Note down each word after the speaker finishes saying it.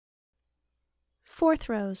Fourth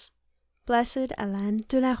Rose, Blessed Alain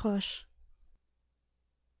de la Roche.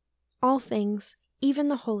 All things, even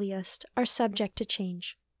the holiest, are subject to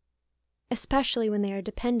change, especially when they are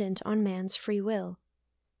dependent on man's free will.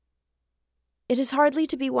 It is hardly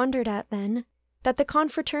to be wondered at, then, that the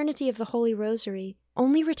confraternity of the Holy Rosary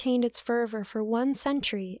only retained its fervor for 1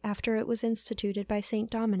 century after it was instituted by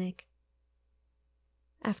St. Dominic.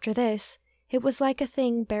 After this, it was like a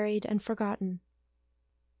thing buried and forgotten.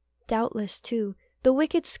 Doubtless, too, the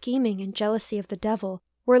wicked scheming and jealousy of the devil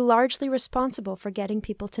were largely responsible for getting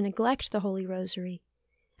people to neglect the Holy Rosary,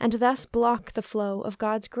 and thus block the flow of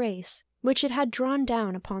God's grace which it had drawn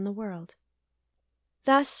down upon the world.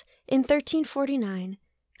 Thus, in 1349,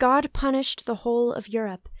 God punished the whole of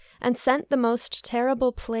Europe and sent the most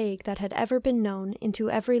terrible plague that had ever been known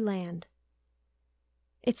into every land.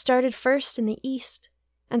 It started first in the east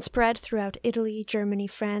and spread throughout Italy, Germany,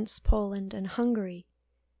 France, Poland, and Hungary,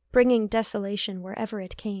 bringing desolation wherever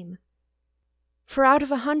it came. For out of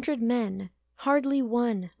 100 men, hardly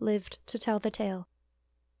one lived to tell the tale.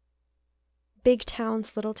 Big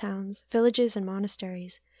towns, little towns, villages, and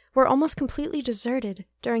monasteries were almost completely deserted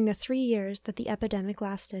during the 3 years that the epidemic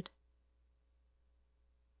lasted.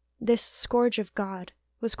 This scourge of God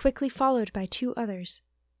was quickly followed by 2 others,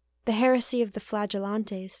 the heresy of the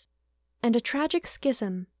Flagellantes, and a tragic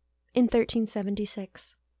schism in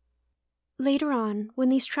 1376. Later on, when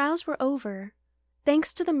these trials were over,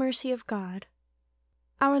 thanks to the mercy of God,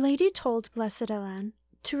 Our Lady told Blessed Alain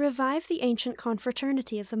to revive the ancient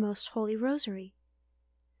confraternity of the Most Holy Rosary.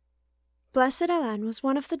 Blessed Alain was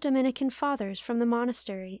one of the Dominican fathers from the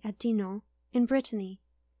monastery at Dinan, in Brittany.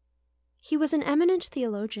 He was an eminent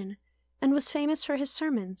theologian and was famous for his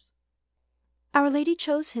sermons. Our Lady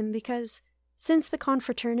chose him because, since the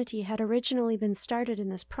confraternity had originally been started in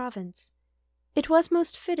this province, it was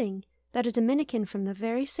most fitting that a Dominican from the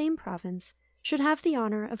very same province should have the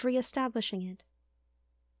honor of re-establishing it.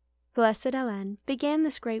 Blessed Alain began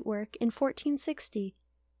this great work in 1460,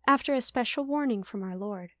 after a special warning from our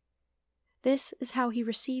Lord. This is how he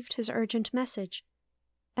received his urgent message,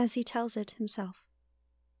 as he tells it himself.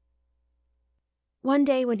 One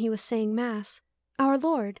day when he was saying Mass, our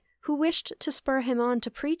Lord, who wished to spur him on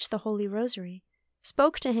to preach the Holy Rosary,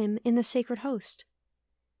 spoke to him in the Sacred Host.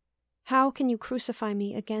 "How can you crucify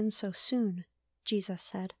me again so soon?" Jesus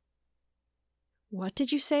said. "What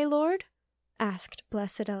did you say, Lord?" asked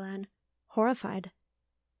Blessed Alain, horrified.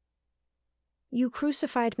 "You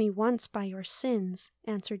crucified me once by your sins,"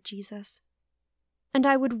 answered Jesus, "and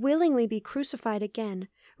I would willingly be crucified again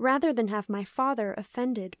rather than have my Father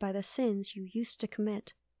offended by the sins you used to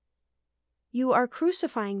commit. You are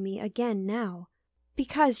crucifying me again now,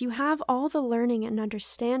 because you have all the learning and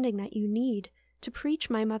understanding that you need to preach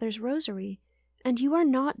my mother's rosary, and you are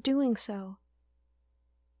not doing so.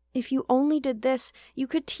 If you only did this, you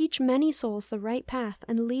could teach many souls the right path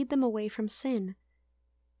and lead them away from sin.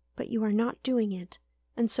 But you are not doing it,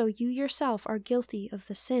 and so you yourself are guilty of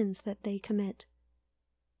the sins that they commit."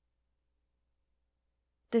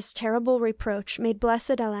 This terrible reproach made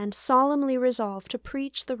Blessed Alain solemnly resolve to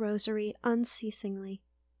preach the rosary unceasingly.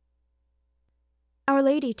 Our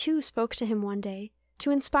Lady, too, spoke to him one day to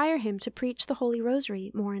inspire him to preach the Holy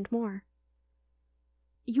Rosary more and more.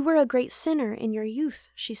 "You were a great sinner in your youth,"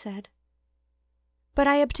 she said, "but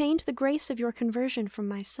I obtained the grace of your conversion from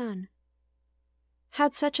my son.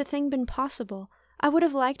 Had such a thing been possible, I would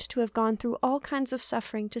have liked to have gone through all kinds of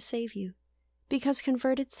suffering to save you, because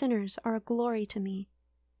converted sinners are a glory to me.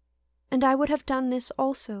 And I would have done this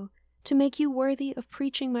also to make you worthy of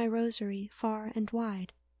preaching my rosary far and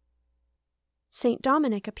wide." St.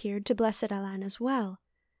 Dominic appeared to Blessed Alain as well,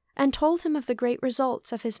 and told him of the great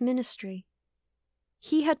results of his ministry.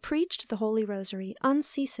 He had preached the Holy Rosary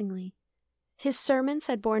unceasingly. His sermons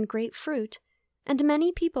had borne great fruit, and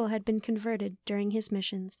many people had been converted during his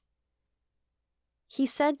missions. He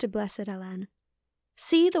said to Blessed Alain,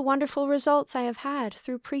 "See the wonderful results I have had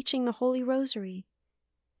through preaching the Holy Rosary.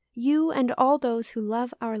 You and all those who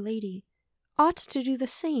love Our Lady ought to do the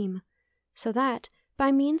same, so that,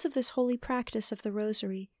 by means of this holy practice of the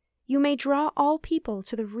Rosary, you may draw all people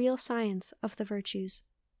to the real science of the virtues."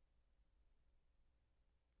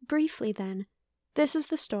 Briefly, then, this is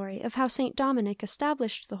the story of how St. Dominic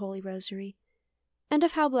established the Holy Rosary, and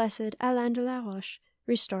of how Blessed Alain de la Roche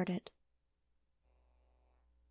restored it.